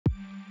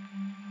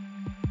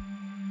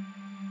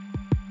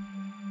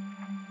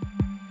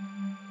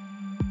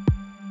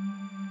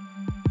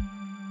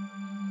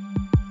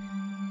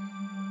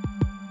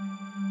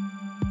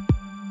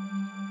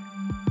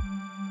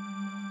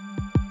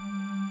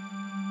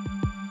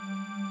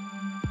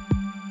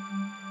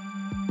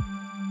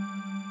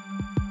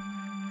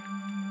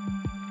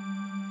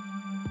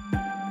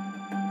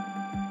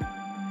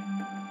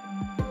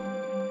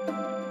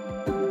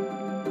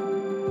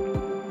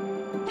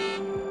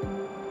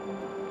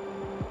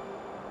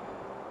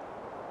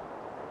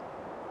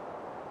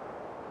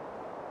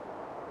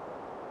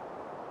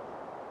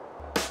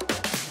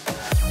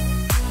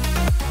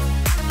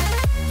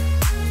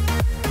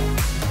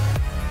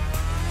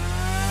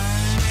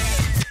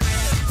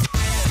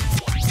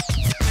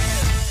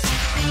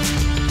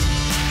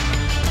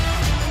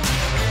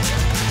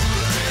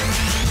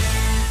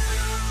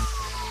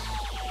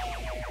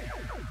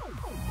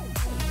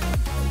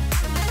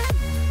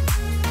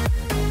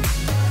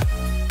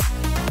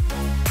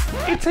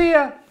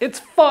here! It's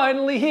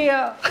finally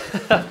here!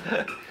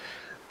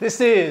 This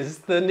is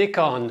the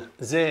Nikon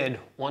Z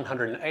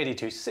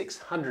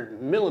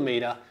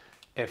 180-600mm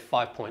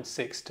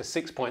f5.6 to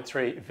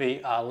 6.3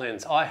 VR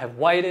lens. I have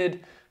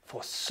waited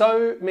for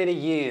so many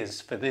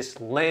years for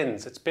this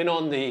lens. It's been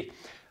on the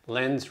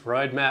lens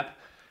roadmap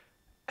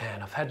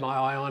and I've had my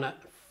eye on it.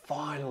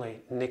 Finally,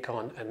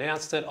 Nikon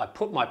announced it. I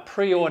put my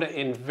pre-order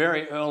in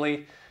very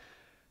early.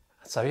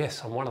 So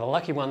yes, I'm one of the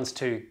lucky ones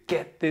to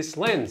get this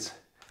lens.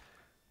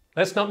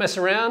 Let's not mess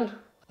around.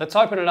 Let's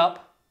open it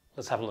up.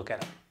 Let's have a look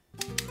at it.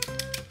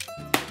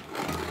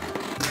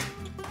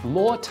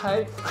 More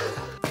tape.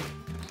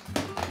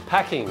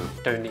 Packing,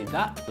 don't need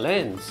that.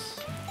 Lens.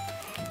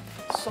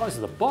 Size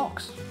of the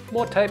box.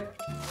 More tape.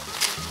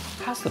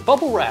 How's the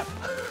bubble wrap?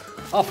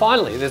 Oh,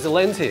 finally, there's a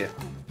lens here.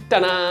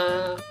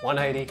 Ta-da!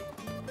 180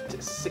 to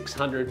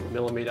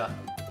 600mm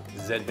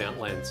Z mount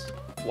lens.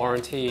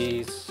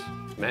 Warranties,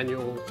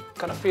 manual.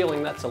 Got a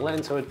feeling that's a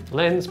lens hood.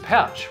 Lens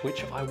pouch,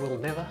 which I will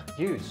never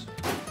use.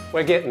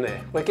 We're getting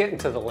there. We're getting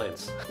to the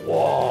lens.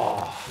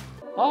 Whoa!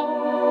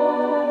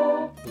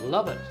 Oh,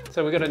 love it.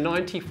 So we've got a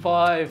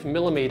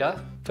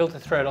 95mm filter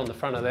thread on the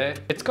front of there.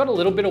 It's got a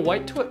little bit of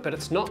weight to it, but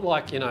it's not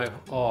like, you know,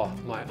 oh,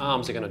 my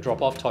arms are gonna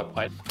drop off type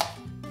weight.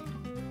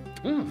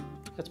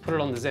 Let's put it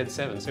on the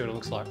Z7, see what it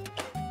looks like.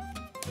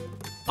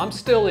 I'm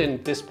still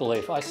in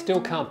disbelief. I still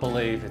can't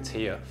believe it's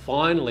here.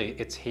 Finally,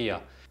 it's here.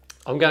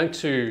 I'm going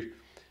to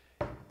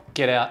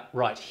get out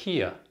right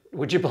here.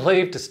 Would you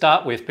believe, to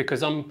start with,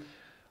 because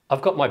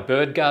I've got my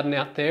bird garden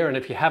out there, and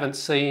if you haven't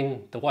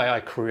seen the way I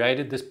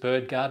created this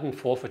bird garden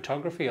for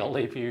photography, I'll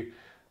leave you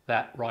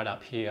that right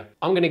up here.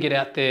 I'm gonna get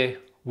out there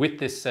with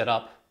this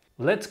setup.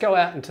 Let's go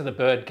out into the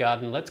bird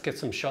garden. Let's get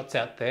some shots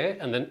out there.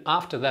 And then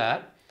after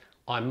that,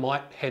 I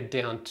might head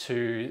down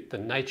to the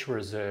nature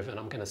reserve and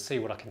I'm gonna see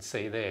what I can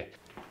see there.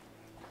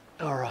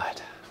 All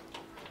right,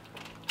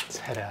 let's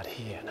head out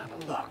here and have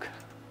a look.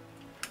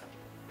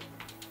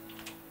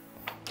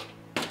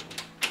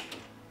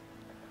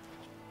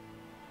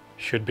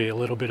 Should be a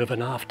little bit of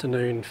an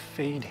afternoon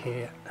feed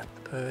here at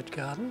the bird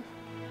garden.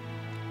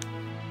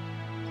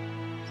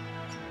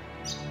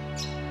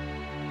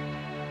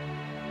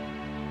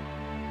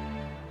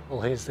 Well,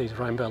 here's these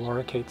rainbow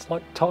lorikeets,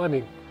 like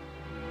timing.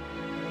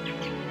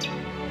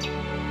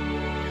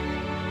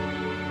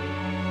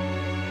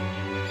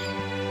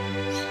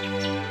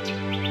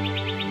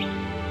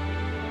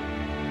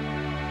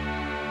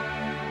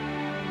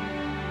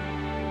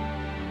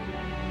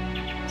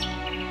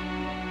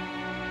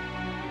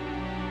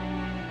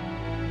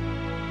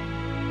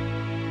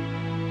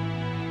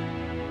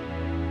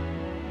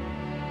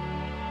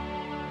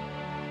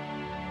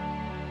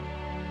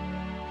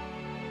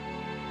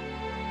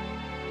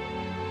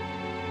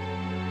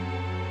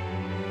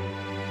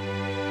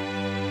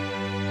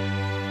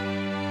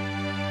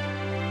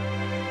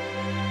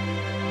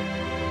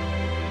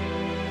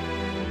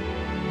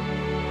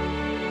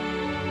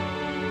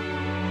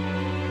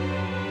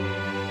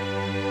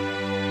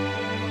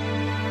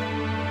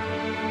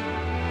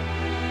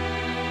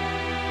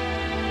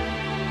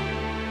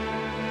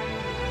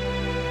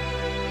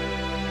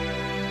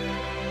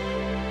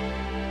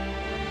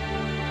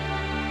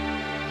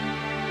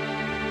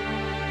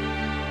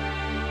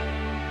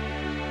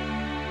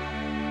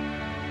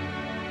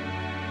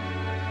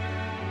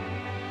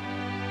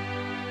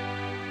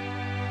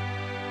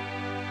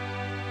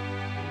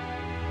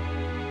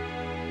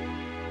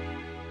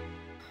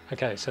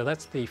 Okay, so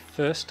that's the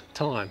first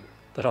time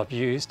that I've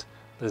used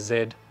the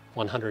Z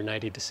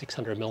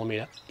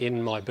 180-600mm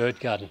in my bird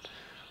garden.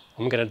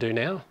 What I'm going to do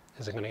now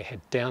is I'm going to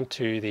head down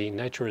to the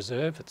nature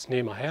reserve. It's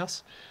near my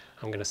house.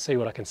 I'm going to see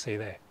what I can see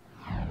there.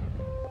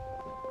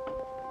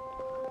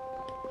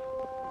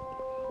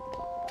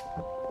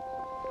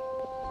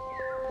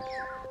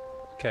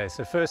 Okay,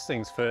 so first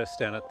things first,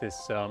 down at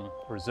this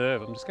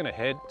reserve, I'm just going to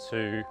head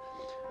to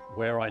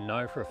where I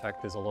know for a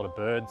fact there's a lot of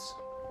birds.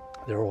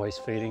 They're always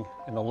feeding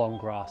in the long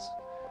grass.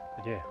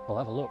 But yeah, we'll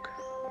have a look.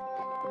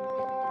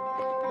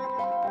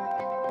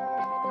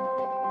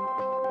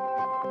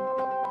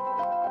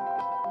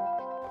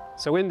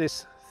 So in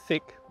this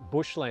thick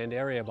bushland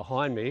area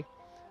behind me,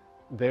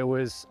 there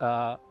was,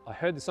 I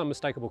heard this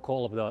unmistakable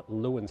call of the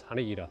Lewin's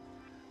honeyeater,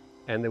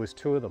 and there was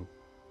two of them.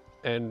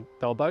 And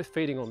they were both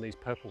feeding on these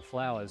purple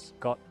flowers.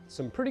 Got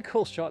some pretty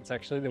cool shots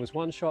actually. There was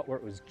one shot where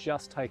it was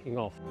just taking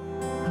off.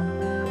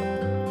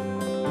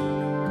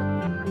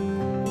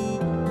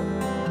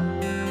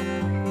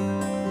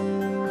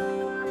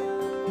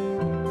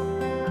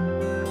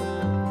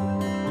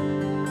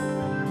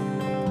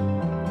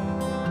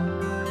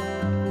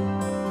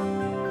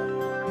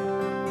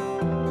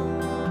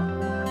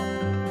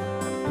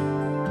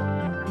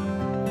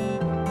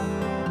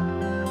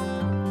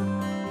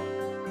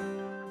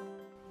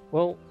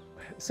 Well,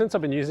 since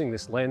I've been using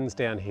this lens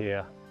down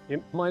here,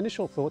 my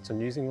initial thoughts on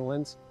using the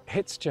lens,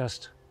 it's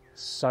just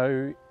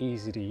so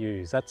easy to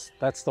use.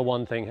 That's the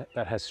one thing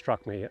that has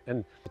struck me,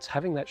 and it's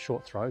having that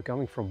short throw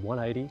going from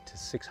 180 to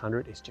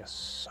 600 is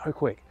just so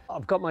quick.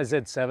 I've got my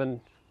Z7.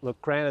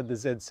 Look, granted the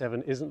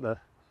Z7 isn't the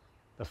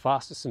the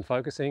fastest in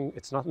focusing.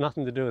 It's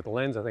nothing to do with the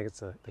lens, I think it's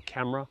the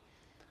camera.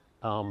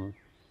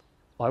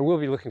 I will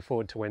be looking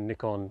forward to when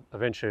Nikon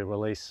eventually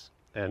release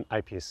an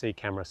APS-C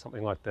camera,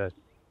 something like the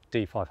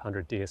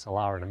D500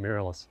 DSLR and a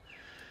mirrorless.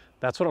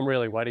 That's what I'm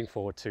really waiting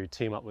for, to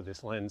team up with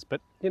this lens.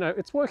 But you know,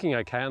 it's working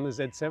okay on the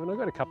Z7. I've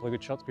got a couple of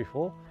good shots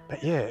before.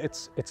 But yeah,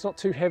 it's not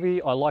too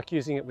heavy. I like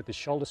using it with the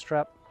shoulder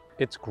strap.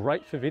 It's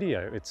great for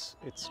video. It's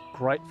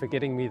great for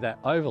getting me that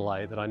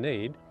overlay that I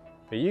need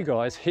for you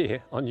guys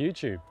here on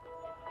YouTube.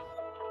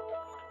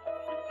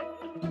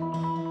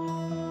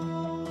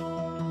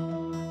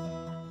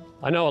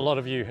 I know a lot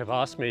of you have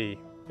asked me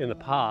in the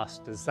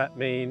past, does that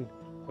mean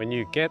when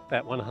you get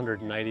that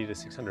 180 to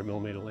 600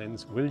 millimeter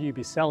lens, will you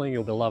be selling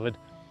your beloved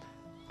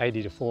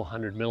 80 to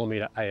 400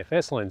 millimeter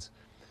AFS lens?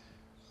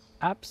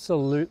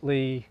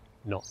 Absolutely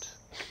not.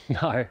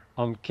 No,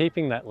 I'm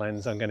keeping that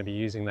lens. I'm going to be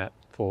using that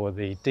for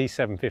the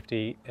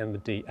D750 and the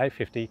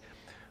D850.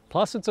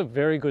 Plus, it's a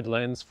very good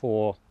lens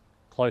for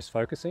close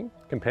focusing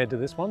compared to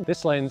this one.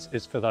 This lens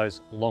is for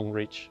those long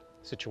reach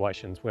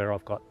situations where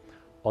I've got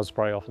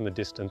Osprey off in the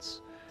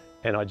distance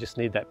and I just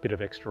need that bit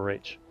of extra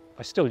reach.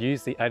 I still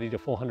use the 80 to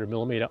 400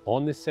 millimeter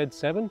on this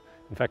Z7.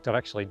 In fact, I've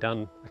actually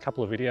done a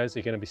couple of videos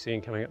you're going to be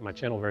seeing coming up my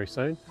channel very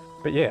soon.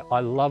 But yeah,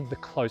 I love the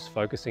close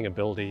focusing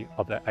ability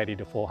of that 80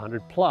 to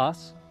 400.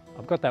 Plus,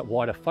 I've got that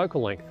wider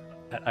focal length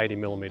at 80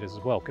 millimeters as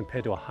well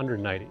compared to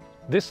 180.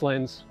 This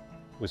lens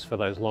was for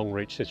those long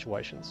reach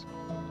situations.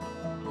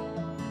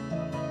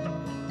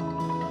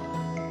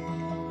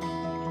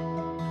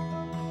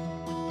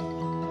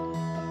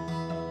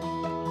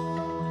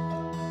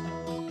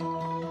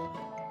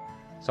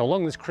 So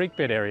along this creek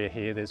bed area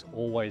here, there's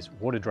always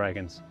water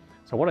dragons.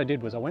 So what I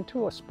did was I went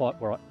to a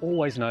spot where I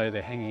always know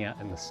they're hanging out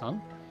in the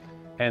sun.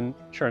 And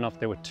sure enough,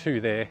 there were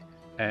two there,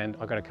 and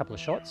I got a couple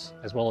of shots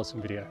as well as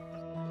some video.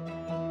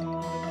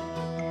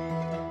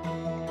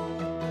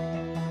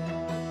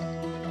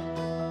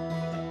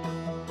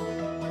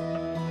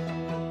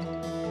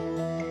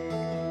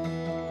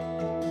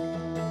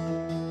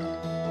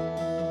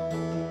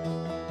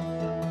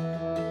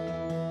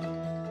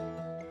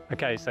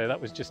 Okay, so that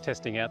was just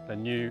testing out the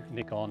new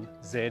Nikon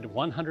Z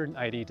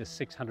 180 to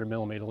 600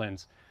 millimeter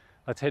lens.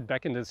 Let's head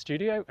back into the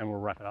studio and we'll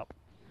wrap it up.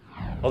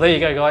 Well, there you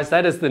go, guys.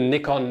 That is the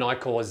Nikon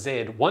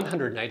Z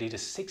 180 to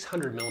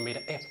 600 millimeter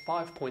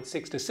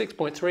f5.6 to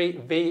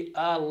 6.3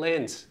 VR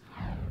lens.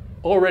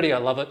 Already, I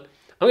love it.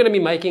 I'm going to be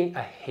making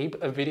a heap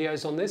of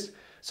videos on this.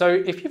 So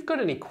if you've got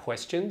any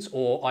questions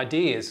or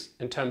ideas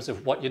in terms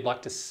of what you'd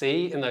like to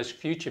see in those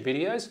future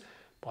videos,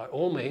 by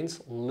all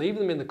means, leave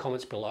them in the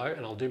comments below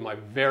and I'll do my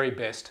very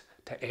best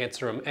to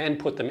answer them and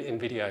put them in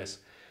videos.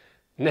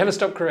 Never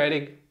stop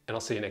creating, and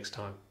I'll see you next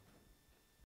time.